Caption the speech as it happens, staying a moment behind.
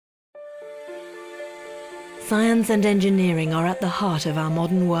Science and engineering are at the heart of our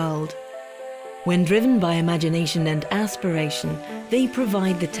modern world. When driven by imagination and aspiration, they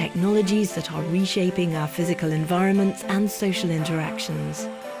provide the technologies that are reshaping our physical environments and social interactions.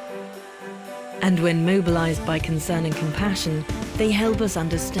 And when mobilized by concern and compassion, they help us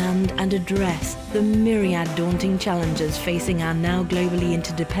understand and address the myriad daunting challenges facing our now globally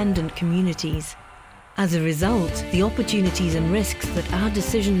interdependent communities. As a result, the opportunities and risks that our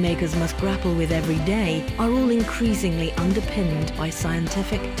decision makers must grapple with every day are all increasingly underpinned by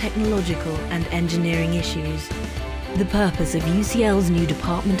scientific, technological, and engineering issues. The purpose of UCL's new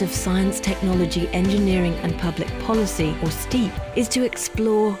Department of Science, Technology, Engineering and Public Policy, or STEaPP, is to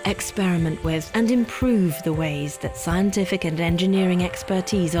explore, experiment with, and improve the ways that scientific and engineering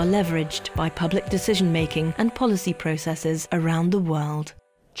expertise are leveraged by public decision-making and policy processes around the world.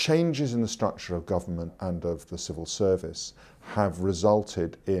 Changes in the structure of government and of the civil service have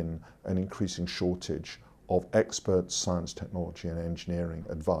resulted in an increasing shortage of expert science, technology and engineering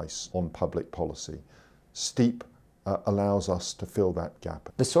advice on public policy. STEaPP allows us to fill that gap.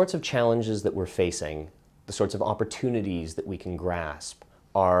 The sorts of challenges that we're facing, the sorts of opportunities that we can grasp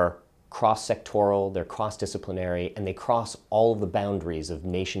are cross-sectoral, they're cross-disciplinary, and they cross all of the boundaries of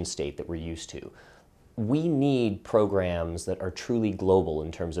nation-state that we're used to. We need programs that are truly global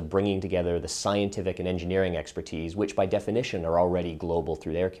in terms of bringing together the scientific and engineering expertise, which by definition are already global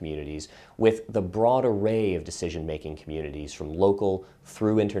through their communities, with the broad array of decision-making communities from local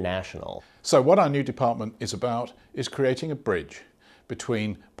through international. So what our new department is about is creating a bridge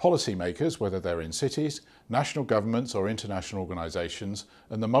between policymakers, whether they're in cities, national governments or international organisations,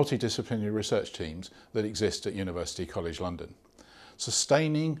 and the multidisciplinary research teams that exist at University College London.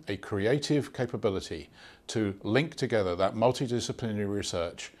 Sustaining a creative capability to link together that multidisciplinary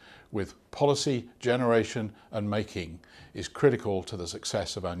research with policy generation and making is critical to the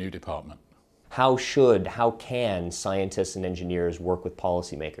success of our new department. How can scientists and engineers work with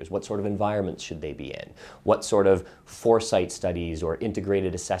policymakers? What sort of environments should they be in? What sort of foresight studies or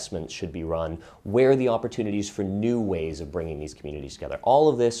integrated assessments should be run? Where are the opportunities for new ways of bringing these communities together? All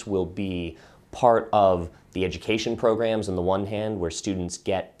of this will be part of the education programs on the one hand, where students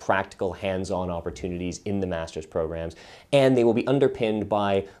get practical hands-on opportunities in the master's programs, and they will be underpinned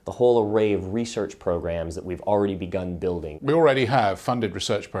by the whole array of research programs that we've already begun building. We already have funded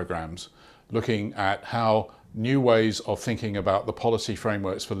research programs looking at how new ways of thinking about the policy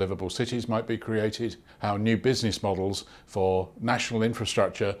frameworks for livable cities might be created, how new business models for national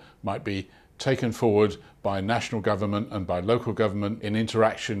infrastructure might be taken forward by national government and by local government in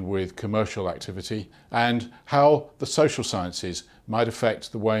interaction with commercial activity, and how the social sciences might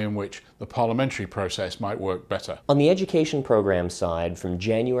affect the way in which the parliamentary process might work better. On the education program side, from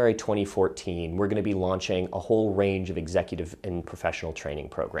January 2014, we're going to be launching a whole range of executive and professional training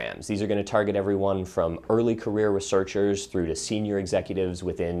programs. These are going to target everyone from early career researchers through to senior executives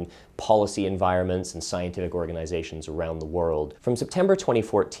within policy environments and scientific organizations around the world. From September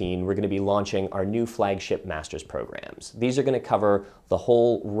 2014, we're going to be launching our new flagship master's programs. These are going to cover the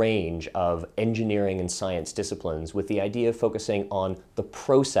whole range of engineering and science disciplines with the idea of focusing on the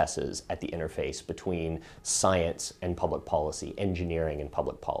processes at the interface between science and public policy, engineering and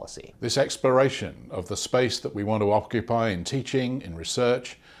public policy. This exploration of the space that we want to occupy in teaching, in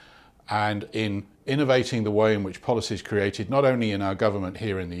research, and in innovating the way in which policy is created, not only in our government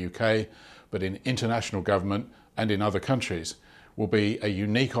here in the UK, but in international government and in other countries, will be a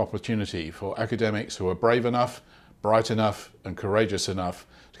unique opportunity for academics who are brave enough, bright enough and courageous enough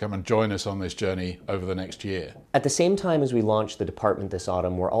to come and join us on this journey over the next year. At the same time as we launch the department this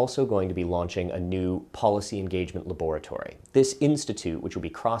autumn, we're also going to be launching a new policy engagement laboratory. This institute, which will be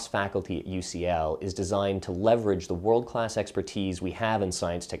cross-faculty at UCL, is designed to leverage the world-class expertise we have in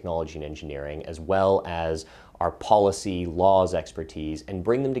science, technology and engineering, as well as our policy, laws expertise, and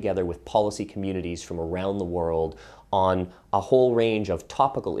bring them together with policy communities from around the world on a whole range of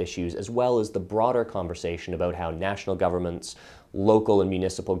topical issues, as well as the broader conversation about how national governments, local and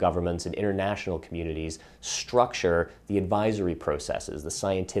municipal governments, and international communities structure the advisory processes, the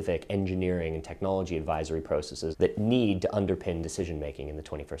scientific, engineering, and technology advisory processes that need to underpin decision-making in the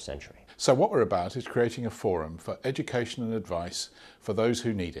 21st century. So what we're about is creating a forum for education and advice for those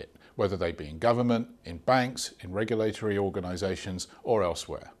who need it, whether they be in government, in banks, in regulatory organisations, or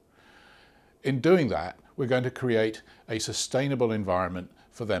elsewhere. In doing that, we're going to create a sustainable environment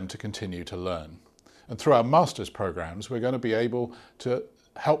for them to continue to learn. And through our master's programs, we're going to be able to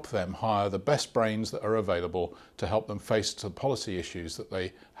help them hire the best brains that are available to help them face the policy issues that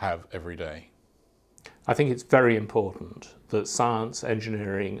they have every day. I think it's very important that science,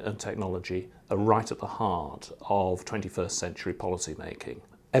 engineering and technology are right at the heart of 21st century policy making.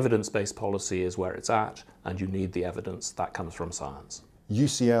 Evidence-based policy is where it's at, and you need the evidence that comes from science.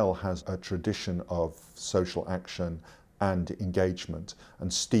 UCL has a tradition of social action and engagement,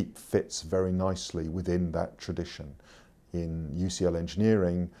 and STEaPP fits very nicely within that tradition. In UCL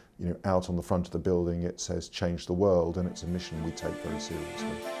engineering, out on the front of the building it says change the world, and it's a mission we take very seriously.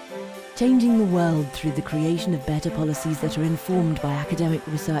 Changing the world through the creation of better policies that are informed by academic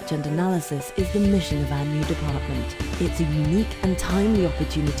research and analysis is the mission of our new department. It's a unique and timely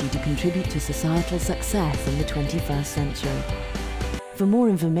opportunity to contribute to societal success in the 21st century. For more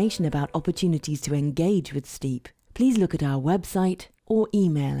information about opportunities to engage with STEaPP, please look at our website or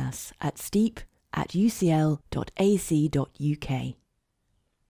email us at steapp@ucl.ac.uk.